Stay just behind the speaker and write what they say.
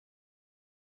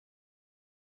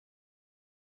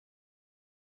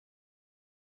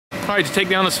Alright, to take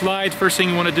down the slides, first thing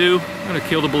you want to do, I'm going to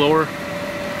kill the blower.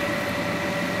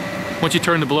 Once you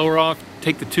turn the blower off,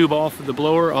 take the tube off of the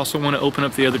blower. Also want to open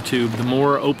up the other tube. The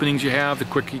more openings you have, the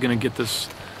quicker you're going to get this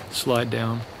slide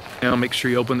down. Now make sure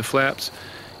you open the flaps.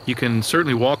 You can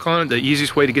certainly walk on it. The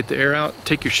easiest way to get the air out,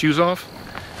 take your shoes off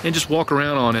and just walk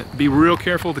around on it. Be real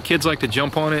careful. The kids like to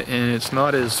jump on it and it's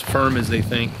not as firm as they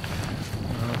think.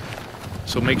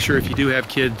 So make sure if you do have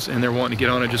kids and they're wanting to get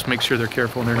on it, just make sure they're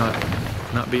careful and they're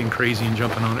not being crazy and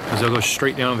jumping on it, because they'll go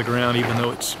straight down to the ground even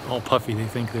though it's all puffy. They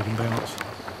think they can bounce.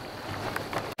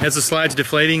 As the slide's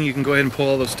deflating, you can go ahead and pull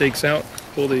all those stakes out,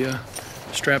 pull the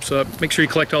straps up. Make sure you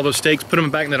collect all those stakes, put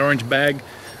them back in that orange bag.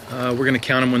 We're going to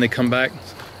count them when they come back.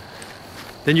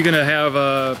 Then you're going to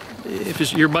have,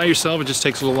 if you're by yourself, it just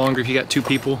takes a little longer. If you got two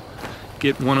people,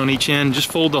 get one on each end.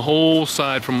 Just fold the whole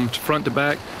side from front to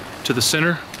back to the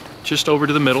center, just over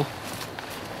to the middle.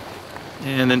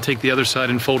 And then take the other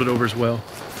side and fold it over as well.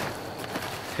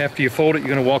 After you fold it, you're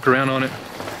going to walk around on it.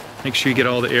 Make sure you get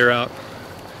all the air out.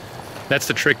 That's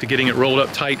the trick to getting it rolled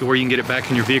up tight to where you can get it back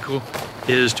in your vehicle,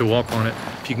 is to walk on it.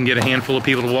 If you can get a handful of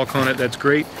people to walk on it, that's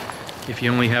great. If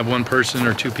you only have one person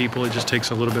or two people, it just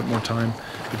takes a little bit more time.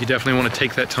 But you definitely want to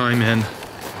take that time and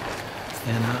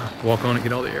walk on it,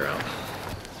 get all the air out.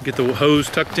 Get the hose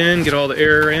tucked in, get all the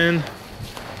air in,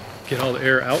 get all the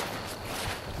air out.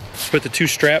 Put the two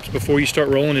straps before you start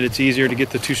rolling it. It's easier to get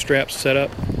the two straps set up.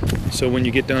 So when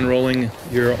you get done rolling,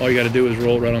 all you got to do is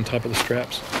roll right on top of the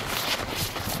straps.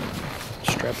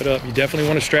 Strap it up. You definitely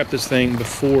want to strap this thing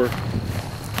before you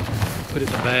put it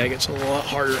in the bag. It's a lot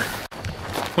harder.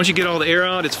 Once you get all the air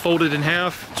out, it's folded in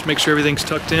half. Just make sure everything's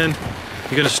tucked in.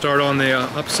 You're going to start on the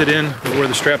opposite end of where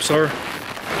the straps are.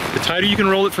 The tighter you can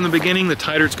roll it from the beginning, the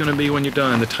tighter it's going to be when you're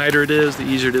done. The tighter it is, the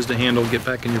easier it is to handle, get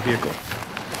back in your vehicle.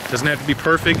 Doesn't have to be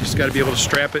perfect, you just got to be able to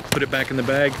strap it, put it back in the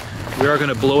bag. We are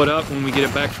going to blow it up when we get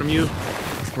it back from you.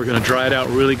 We're going to dry it out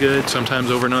really good,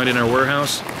 sometimes overnight in our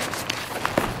warehouse.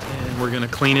 And we're going to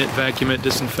clean it, vacuum it,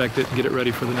 disinfect it, and get it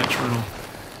ready for the next rental.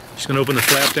 Just going to open the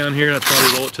flap down here, and I'll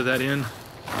probably roll it to that end.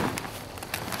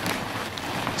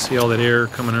 See all that air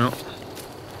coming out.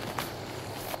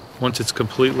 Once it's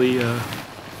completely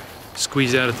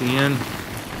squeezed out at the end,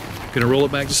 I'm going to roll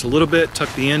it back just a little bit,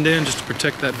 tuck the end in just to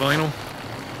protect that vinyl.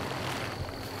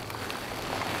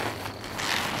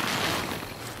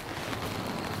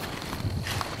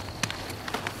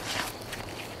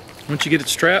 Once you get it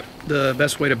strapped, the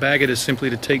best way to bag it is simply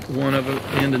to take one of the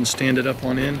end and stand it up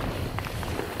on end.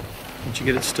 Once you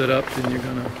get it stood up, then you're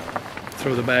going to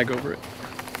throw the bag over it.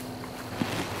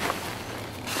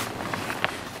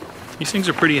 These things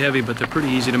are pretty heavy, but they're pretty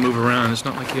easy to move around. It's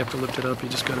not like you have to lift it up, you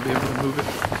just got to be able to move it.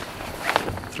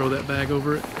 Throw that bag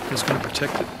over it, it's going to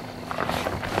protect it.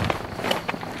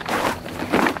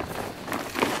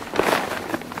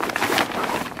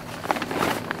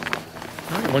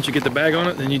 Once you get the bag on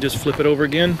it, then you just flip it over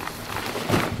again,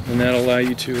 and that'll allow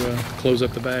you to close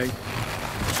up the bag.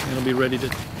 And it'll be ready to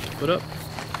put up.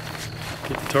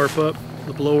 Get the tarp up,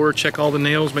 the blower, check all the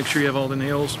nails, make sure you have all the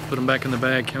nails, put them back in the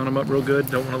bag, count them up real good.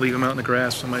 Don't want to leave them out in the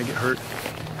grass, somebody get hurt.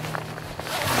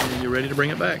 And you're ready to bring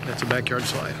it back. That's a backyard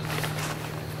slide.